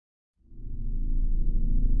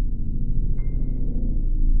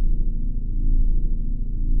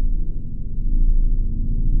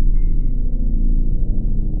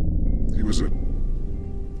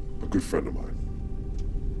friend of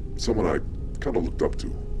mine. Someone I kind of looked up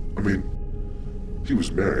to. I mean, he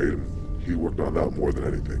was married and he worked on that more than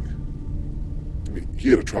anything. I mean, he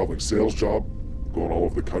had a traveling sales job, going all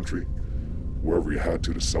over the country, wherever he had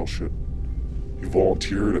to sell shit. He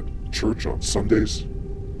volunteered at church on Sundays,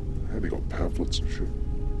 handing out pamphlets and shit.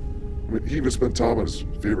 I mean, he even spent time on his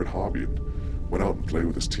favorite hobby and went out and played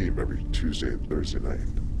with his team every Tuesday and Thursday night.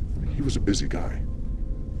 I mean, he was a busy guy,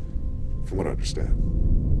 from what I understand.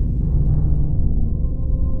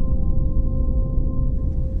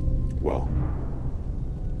 Well,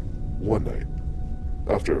 one night,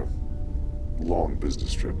 after a long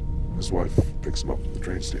business trip, his wife picks him up at the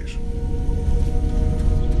train station.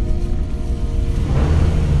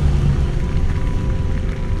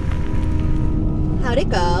 How'd it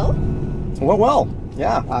go? It went well.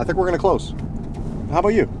 Yeah, I think we're gonna close. How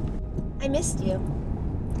about you? I missed you.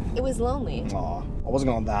 It was lonely. Aw, I wasn't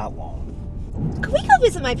gone that long. Could we go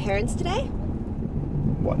visit my parents today?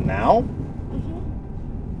 What, now?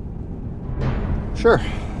 Sure.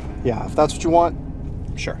 Yeah, if that's what you want,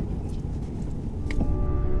 sure.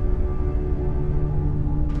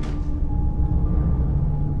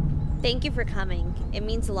 Thank you for coming. It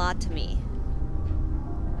means a lot to me.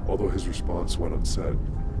 Although his response went unsaid,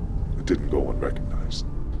 it didn't go unrecognized.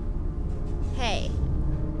 Hey,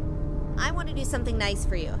 I want to do something nice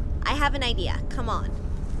for you. I have an idea. Come on.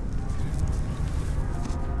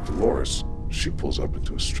 Dolores, she pulls up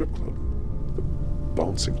into a strip club, the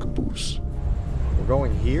Bouncing Caboose. We're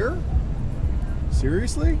going here?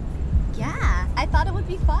 Seriously? Yeah, I thought it would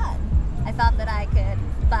be fun. I thought that I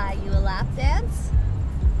could buy you a lap dance.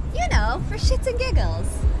 You know, for shits and giggles.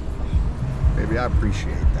 Maybe I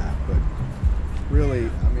appreciate that, but really,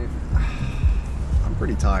 I mean, I'm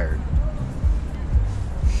pretty tired.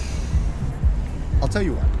 I'll tell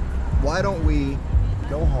you what, why don't we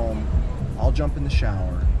go home, I'll jump in the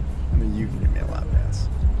shower, and then you can give me a lap dance.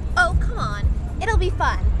 Oh, come on. It'll be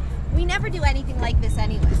fun. We never do anything like this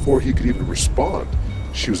anyway. Before he could even respond,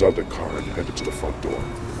 she was out of the car and headed to the front door.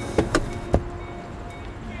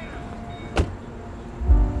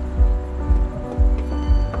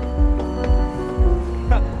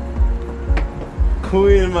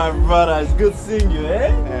 Queen, my brother, it's good seeing you, eh?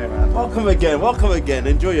 Hey, man. Welcome again.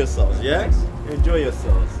 Enjoy yourselves, yeah? Thanks. Enjoy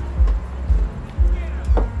yourselves.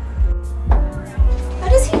 How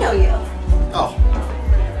does he know you? Oh,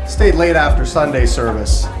 stayed late after Sunday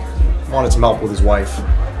service. Wanted some help with his wife.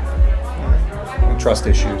 Trust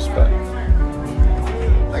issues, but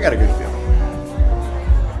I got a good feeling.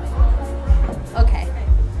 Okay.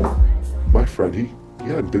 My friend, he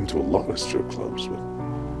hadn't been to a lot of strip clubs, but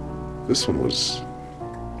this one was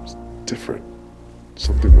different.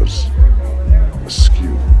 Something was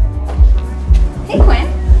askew. Hey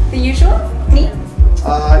Quinn, the usual? Me?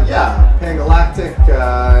 Yeah, Pangalactic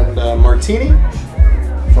and martini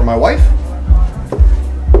for my wife.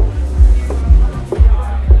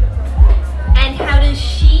 And how does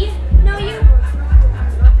she know you?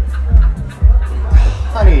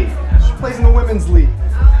 Honey, she plays in the women's league.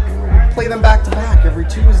 We play them back to back every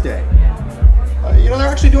Tuesday. You know, they're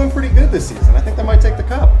actually doing pretty good this season. I think they might take the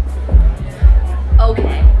cup.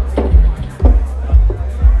 Okay.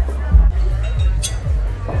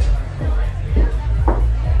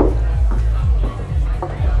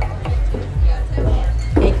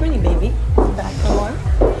 Hey, Quinny baby. Back for more?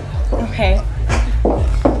 Okay.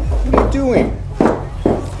 What are you doing?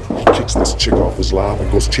 He kicks this chick off his lap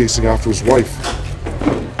and goes chasing after his wife.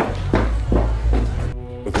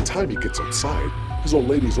 By the time he gets outside, his old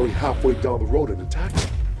lady's already halfway down the road and attacked him.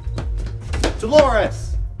 Dolores!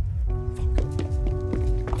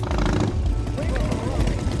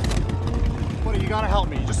 Buddy, you gotta help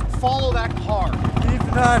me. Just follow that car. You even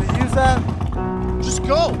know how to use that? Just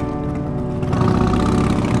go!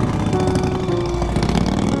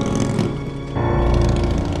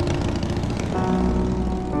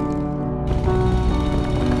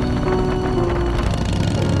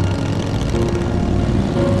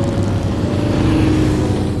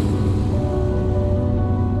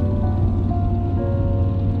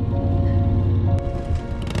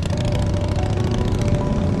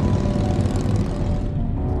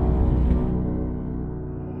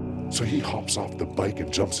 So he hops off the bike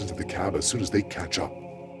and jumps into the cab as soon as they catch up.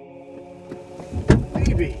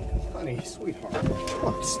 Baby, honey, sweetheart.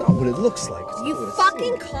 Oh, it's not what it looks like. It's You not what it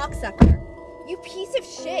fucking seems. cocksucker. You piece of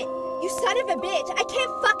shit. You son of a bitch. I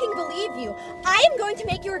can't fucking believe you. I am going to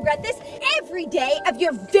make you regret this every day of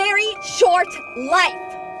your very short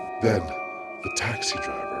life. Then the taxi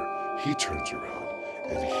driver, he turns around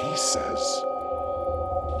and he says,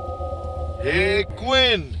 Hey,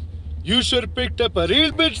 Quinn, you sure picked up a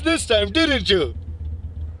real bitch this time, didn't you?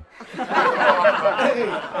 Hey,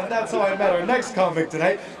 and that's how I met our next comic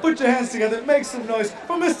tonight. Put your hands together, make some noise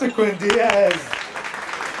for Mr. Quinn Diaz.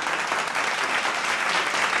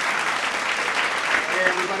 Hey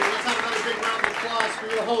everybody, let's have another big round of applause for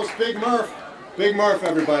your host, Big Murph. Big Murph,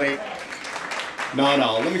 everybody. No,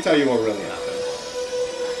 let me tell you what really happened.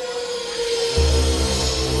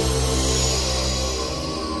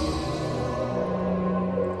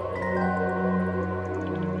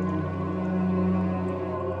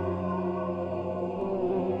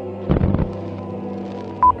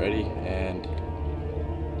 Ready, and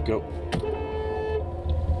go.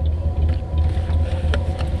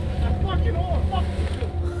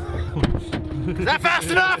 Is that fast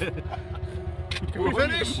enough? Can we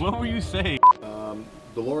finish? What were you saying?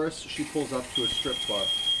 Dolores, she pulls up to a strip bar.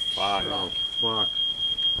 Fuck.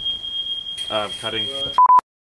 Fuck. Cutting.